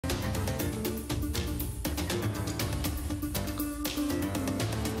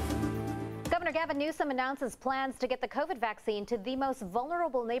Governor Gavin Newsom announces plans to get the COVID vaccine to the most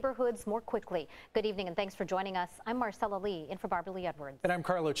vulnerable neighborhoods more quickly. Good evening and thanks for joining us. I'm Marcella Lee in for Barbara Lee Edwards. And I'm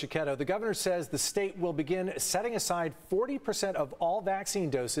Carlo Cicchetto. The governor says the state will begin setting aside 40% of all vaccine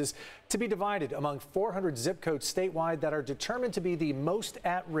doses to be divided among 400 zip codes statewide that are determined to be the most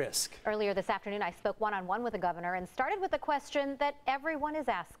at risk. Earlier this afternoon, I spoke one-on-one with the governor and started with a question that everyone is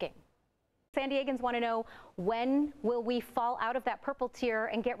asking. San Diegans want to know, when will we fall out of that purple tier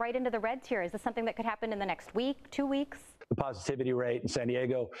and get right into the red tier? Is this something that could happen in the next week, 2 weeks? The positivity rate in San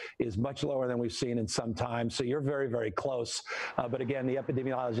Diego is much lower than we've seen in some time, so you're very, very close. But again, the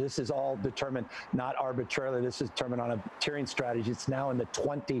epidemiology, this is all determined not arbitrarily. This is determined on a tiering strategy. It's now in the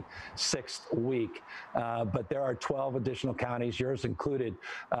 26th week, but there are 12 additional counties, yours included,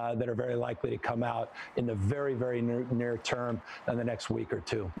 that are very likely to come out in the very, very near term in the next week or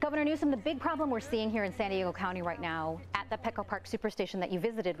two. Governor Newsom, the big problem we're seeing here in San Diego County right now at the Petco Park Superstation that you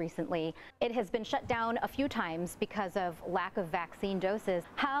visited recently, it has been shut down a few times because of lack of vaccine doses.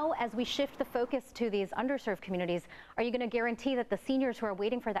 How, as we shift the focus to these underserved communities, are you going to guarantee that the seniors who are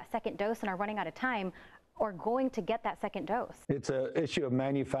waiting for that second dose and are running out of time are going to get that second dose? It's an issue of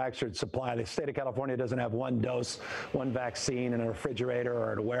manufactured supply. The state of California doesn't have one dose, one vaccine in a refrigerator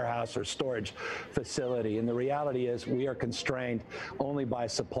or at a warehouse or storage facility. And the reality is we are constrained only by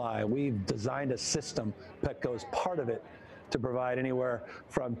supply. We've designed a system, Petco is part of it, to provide anywhere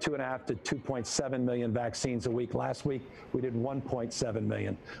from 2.5 to 2.7 million vaccines a week. Last week, we did 1.7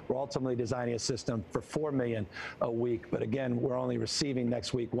 million. We're ultimately designing a system for 4 million a week. But again, we're only receiving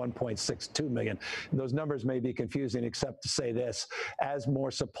next week 1.62 million. Those numbers may be confusing, except to say this: as more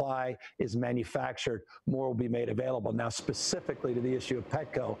supply is manufactured, more will be made available. Now, specifically to the issue of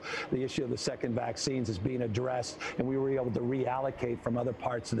Petco, the issue of the second vaccines is being addressed, and we were able to reallocate from other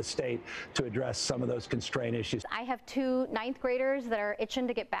parts of the state to address some of those constraint issues. I have two ninth graders that are itching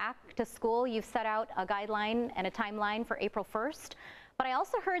to get back to school. You've set out a guideline and a timeline for April 1st, but I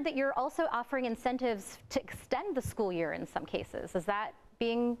also heard that you're also offering incentives to extend the school year in some cases. Is that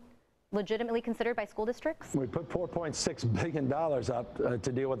being legitimately considered by school districts? We put $4.6 billion up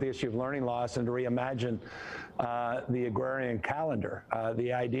to deal with the issue of learning loss and to reimagine the agrarian calendar.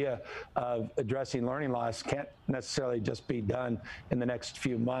 The idea of addressing learning loss can't necessarily just be done in the next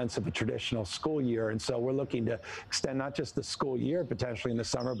few months of a traditional school year. And so we're looking to extend not just the school year potentially in the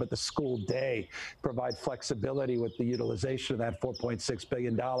summer, but the school day, provide flexibility with the utilization of that $4.6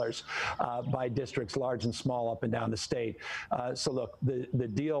 billion by districts large and small up and down the state. So look, the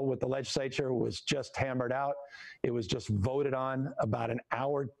deal with the legislature was just hammered out. It was just voted on about an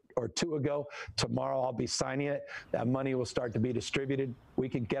hour or two ago. Tomorrow I'll be signing it. That money will start to be distributed. We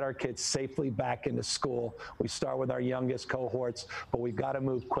can get our kids safely back into school. We start with our youngest cohorts, but we've got to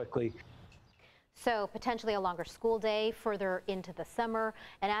move quickly. So potentially a longer school day further into the summer.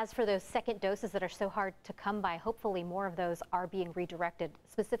 And as for those second doses that are so hard to come by, hopefully more of those are being redirected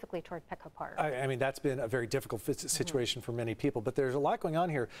specifically toward Petco Park. I mean, that's been a very difficult situation for many people, but there's a lot going on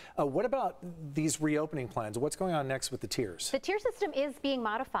here. What about these reopening plans? What's going on next with the tiers? The tier system is being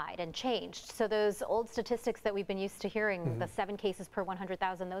modified and changed. So those old statistics that we've been used to hearing, the 7 cases per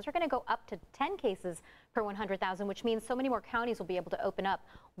 100,000, those are going to go up to 10 cases per 100,000, which means so many more counties will be able to open up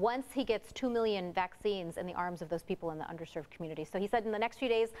once he gets 2 million vaccines in the arms of those people in the underserved community. So he said in the next few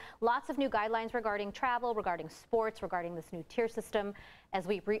days, lots of new guidelines regarding travel, regarding sports, regarding this new tier system as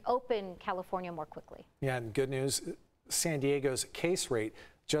we reopen California more quickly. Yeah, and good news, San Diego's case rate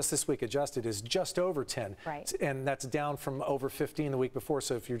just this week adjusted is just over 10. Right. And that's down from over 15 the week before.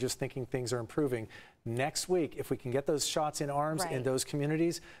 So if you're just thinking things are improving, next week, if we can get those shots in arms in those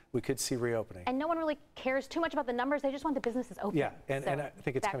communities, we could see reopening. And no one really cares too much about the numbers. They just want the businesses open. Yeah, and I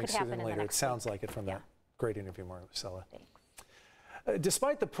think it's coming sooner than later. It sounds week. like it from that great interview, Marcella. Thanks.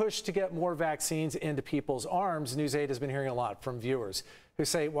 Despite the push to get more vaccines into people's arms, News 8 has been hearing a lot from viewers who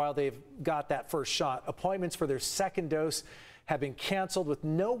say while they've got that first shot, appointments for their second dose have been canceled with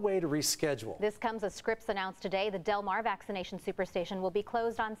no way to reschedule. This comes as Scripps announced today the Del Mar vaccination superstation will be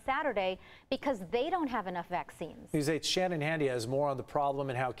closed on Saturday because they don't have enough vaccines. News 8's Shannon Handy has more on the problem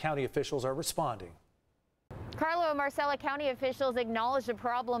and how county officials are responding. Carlo and Marcella, county officials acknowledge the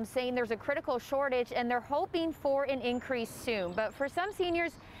problem, saying there's a critical shortage and they're hoping for an increase soon. But for some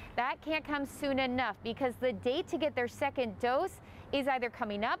seniors, that can't come soon enough because the date to get their second dose is either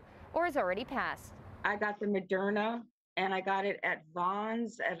coming up or has already passed. I got the Moderna and I got it at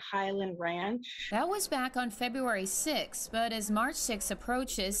Vons at Highland Ranch. That was back on February 6th, but as March 6th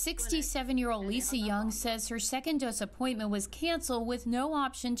approaches, 67-year-old Lisa Young says her second dose appointment was canceled with no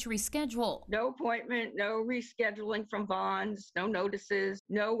option to reschedule. No appointment, no rescheduling from Vons, no notices,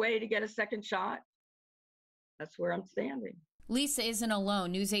 no way to get a second shot. That's where I'm standing. Lisa isn't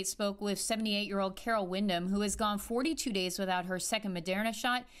alone. News 8 spoke with 78-year-old Carol Wyndham, who has gone 42 days without her second Moderna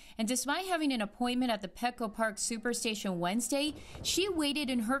shot. And despite having an appointment at the Petco Park Superstation Wednesday, she waited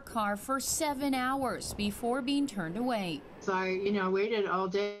in her car for 7 hours before being turned away. So I waited all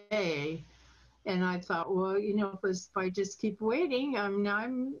day. And I thought, well, if I just keep waiting, I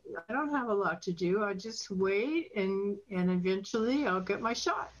don't have a lot to do. I just wait and eventually I'll get my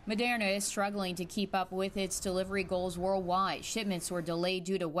shot. Moderna is struggling to keep up with its delivery goals worldwide. Shipments were delayed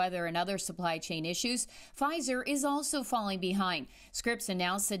due to weather and other supply chain issues. Pfizer is also falling behind. Scripps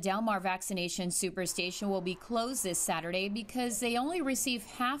announced the Del Mar Vaccination Superstation will be closed this Saturday because they only received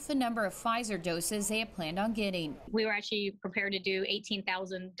half the number of Pfizer doses they had planned on getting. We were actually prepared to do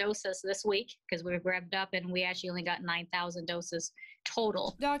 18,000 doses this week, because we were revved up, and we actually only got 9,000 doses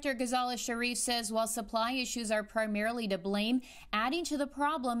total. Dr. Ghazaleh Sharif says while supply issues are primarily to blame, adding to the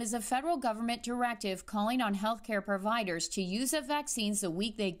problem is a federal government directive calling on healthcare providers to use the vaccines the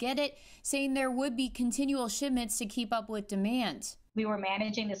week they get it, saying there would be continual shipments to keep up with demand. We were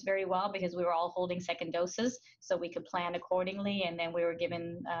managing this very well because we were all holding second doses, so we could plan accordingly, and then we were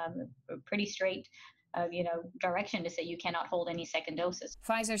given a pretty straight direction to say you cannot hold any second doses.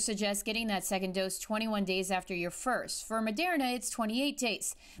 Pfizer suggests getting that second dose 21 days after your first. For Moderna, it's 28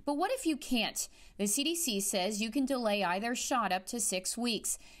 days. But what if you can't? The CDC says you can delay either shot up to 6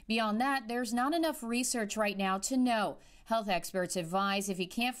 weeks. Beyond that, there's not enough research right now to know. Health experts advise if you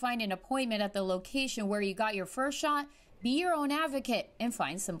can't find an appointment at the location where you got your first shot, be your own advocate and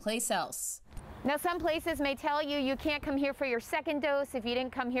find someplace else. Now, some places may tell you you can't come here for your second dose if you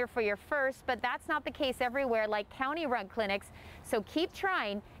didn't come here for your first, but that's not the case everywhere, like county-run clinics. So keep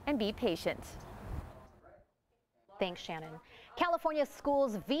trying and be patient. Thanks, Shannon. California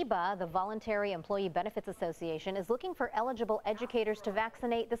Schools VEBA, the Voluntary Employee Benefits Association, is looking for eligible educators to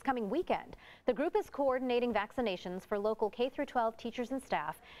vaccinate this coming weekend. The group is coordinating vaccinations for local K-12 teachers and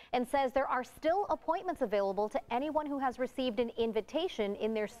staff and says there are still appointments available to anyone who has received an invitation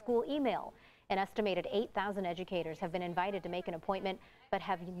in their school email. An estimated 8,000 educators have been invited to make an appointment but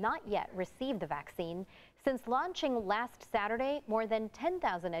have not yet received the vaccine. Since launching last Saturday, more than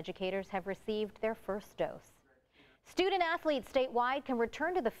 10,000 educators have received their first dose. Student athletes statewide can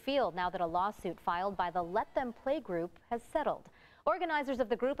return to the field now that a lawsuit filed by the Let Them Play group has settled. Organizers of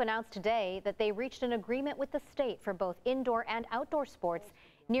the group announced today that they reached an agreement with the state for both indoor and outdoor sports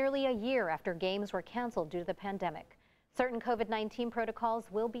nearly a year after games were canceled due to the pandemic. Certain COVID-19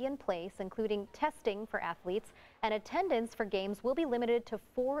 protocols will be in place, including testing for athletes, and attendance for games will be limited to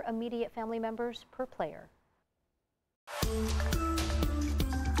 4 immediate family members per player.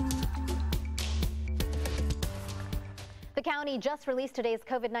 The county just released today's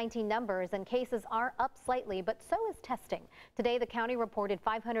COVID-19 numbers, and cases are up slightly, but so is testing. Today, the county reported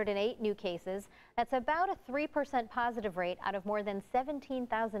 508 new cases. That's about a 3% positive rate out of more than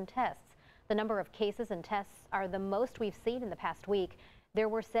 17,000 tests. The number of cases and tests are the most we've seen in the past week. There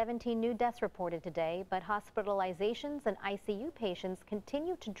were 17 new deaths reported today, but hospitalizations and ICU patients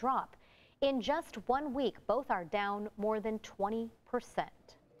continue to drop. In just 1 week, both are down more than 20%.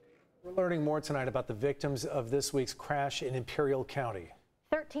 We're learning more tonight about the victims of this week's crash in Imperial County.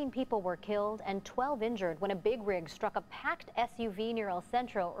 13 people were killed and 12 injured when a big rig struck a packed SUV near El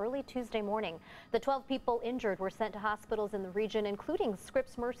Centro early Tuesday morning. The 12 people injured were sent to hospitals in the region, including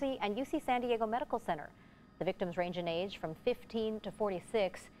Scripps Mercy and UC San Diego Medical Center. The victims range in age from 15 to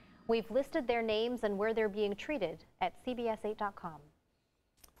 46. We've listed their names and where they're being treated at CBS8.com.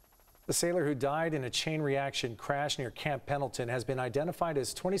 The sailor who died in a chain reaction crash near Camp Pendleton has been identified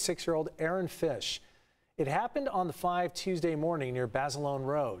as 26-year-old Aaron Fish. It happened on the 5 Tuesday morning near Basilone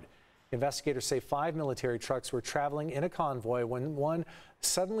Road. Investigators say 5 military trucks were traveling in a convoy when one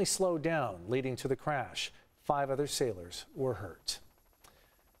suddenly slowed down, leading to the crash. 5 other sailors were hurt.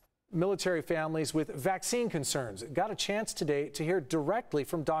 Military families with vaccine concerns got a chance today to hear directly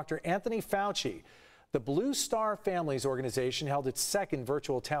from Dr. Anthony Fauci. The Blue Star Families Organization held its second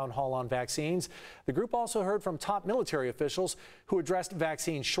virtual town hall on vaccines. The group also heard from top military officials who addressed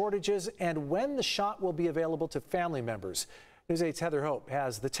vaccine shortages and when the shot will be available to family members. News 8's Heather Hope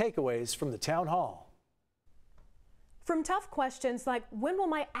has the takeaways from the town hall. From tough questions like when will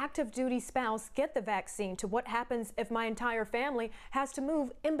my active duty spouse get the vaccine to what happens if my entire family has to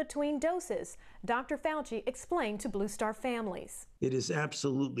move in between doses, Dr. Fauci explained to Blue Star Families. It is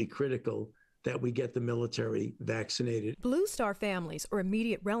absolutely critical that we get the military vaccinated. Blue Star families or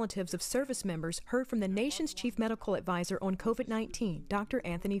immediate relatives of service members heard from the nation's chief medical advisor on COVID-19, Dr.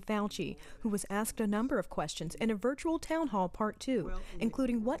 Anthony Fauci, who was asked a number of questions in a virtual town hall part 2,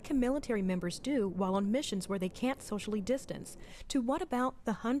 including what can military members do while on missions where they can't socially distance, to what about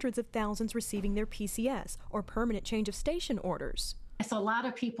the hundreds of thousands receiving their PCS or permanent change of station orders. It's a lot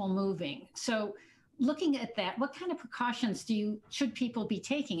of people moving. So looking at that, what kind of precautions should people be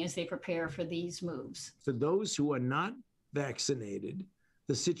taking as they prepare for these moves? For those who are not vaccinated,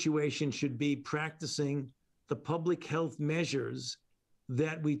 the situation should be practicing the public health measures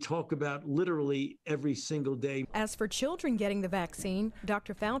that we talk about literally every single day. As for children getting the vaccine,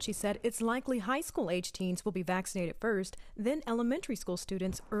 Dr. Fauci said it's likely high school age teens will be vaccinated first, then elementary school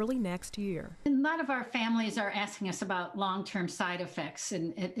students early next year. A lot of our families are asking us about long-term side effects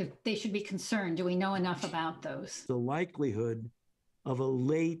and if they should be concerned. Do we know enough about those? The likelihood of a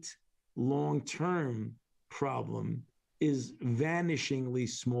late long-term problem is vanishingly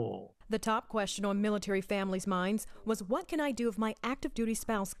small. The top question on military families' minds was, what can I do if my active duty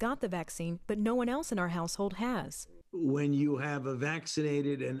spouse got the vaccine, but no one else in our household has? When you have a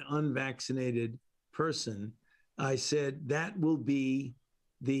vaccinated and unvaccinated person, I said that will be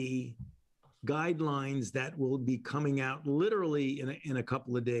the guidelines that will be coming out literally in a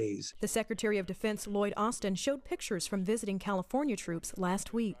couple of days. The Secretary of Defense, Lloyd Austin, showed pictures from visiting California troops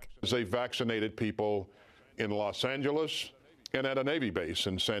last week. They vaccinated people in Los Angeles and at a Navy base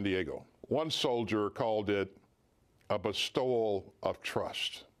in San Diego. One soldier called it a bestowal of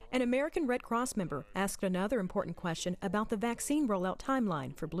trust. An American Red Cross member asked another important question about the vaccine rollout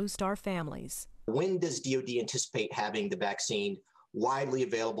timeline for Blue Star families. When does DoD anticipate having the vaccine widely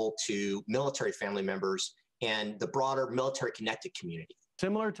available to military family members and the broader military-connected community?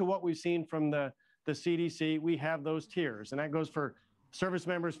 Similar to what we've seen from the CDC, we have those tiers, and that goes for service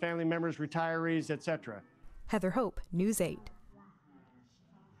members, family members, retirees, etc. Heather Hope, News 8.